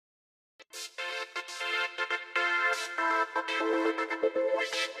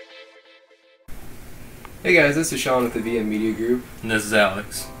Hey guys, this is Sean with the VM Media Group. And this is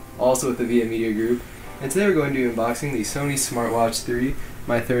Alex. Also with the VM Media Group. And today we're going to be unboxing the Sony Smartwatch 3,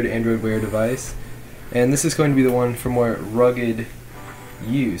 my third Android Wear device. And this is going to be the one for more rugged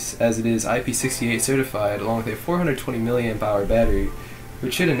use, as it is IP68 certified along with a 420 milliamp hour battery,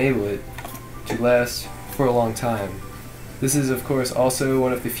 which should enable it to last for a long time. This is of course also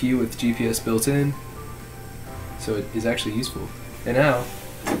one of the few with GPS built in, so it is actually useful. And now,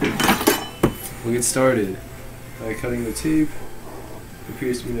 we'll get started by cutting the tape. There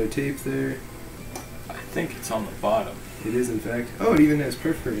appears to be no tape there. I think it's on the bottom. It is in fact. Oh, it even has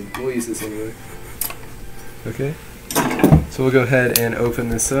perforated. We'll use this anyway. Okay. So we'll go ahead and open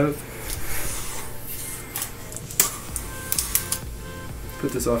this up.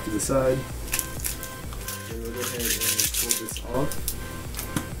 Put this off to the side. And we'll go ahead and pull this off.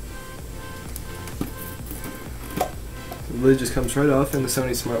 The lid just comes right off, and the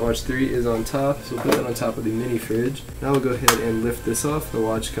Sony Smartwatch 3 is on top, so we'll put that on top of the mini fridge. Now we'll go ahead and lift this off. The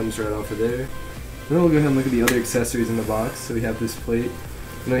watch comes right off of there. And then we'll go ahead and look at the other accessories in the box. So we have this plate,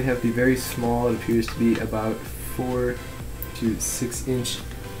 and then we have the very small, it appears to be about 4 to 6 inch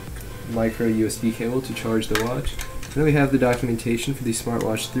micro USB cable to charge the watch. And then we have the documentation for the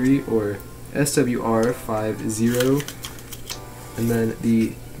Smartwatch 3, or SWR50, and then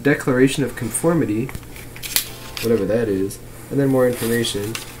the declaration of conformity, whatever that is, and then more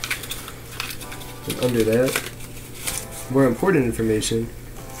information. And under that, more important information.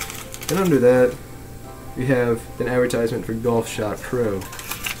 And under that, we have an advertisement for Golf Shot Pro,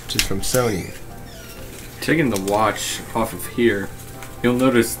 which is from Sony. Taking the watch off of here, you'll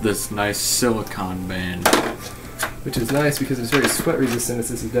notice this nice silicone band. Which is nice because it's very sweat resistant, as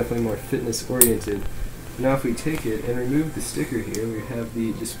this is definitely more fitness oriented. Now if we take it and remove the sticker here, we have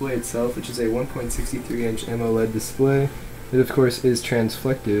the display itself, which is a 1.63 inch AMOLED display. It of course is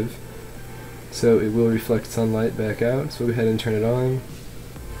transflective, so it will reflect sunlight back out. So we'll go ahead and turn it on.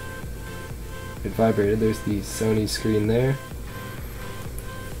 It vibrated. There's the Sony screen there.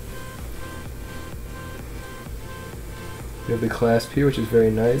 We have the clasp here, which is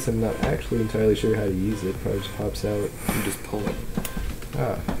very nice. I'm not actually entirely sure how to use it. Probably just pops out. You just pull it.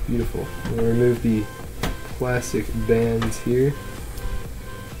 Ah, beautiful. We'll remove the plastic bands here.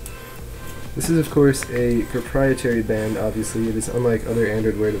 This is of course a proprietary band. Obviously, it is unlike other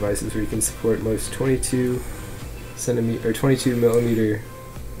Android Wear devices where you can support most 22 millimeter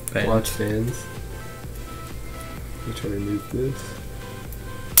watch fans. Let me try to remove this.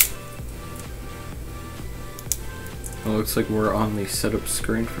 It looks like we're on the setup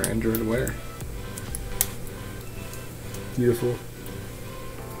screen for Android Wear. Beautiful.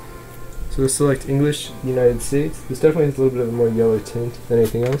 So we'll select English, United States. This definitely has a little bit of a more yellow tint than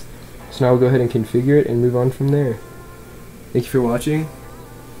anything else. So now we'll go ahead and configure it and move on from there. Thank you for watching,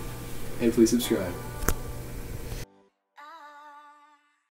 and please subscribe.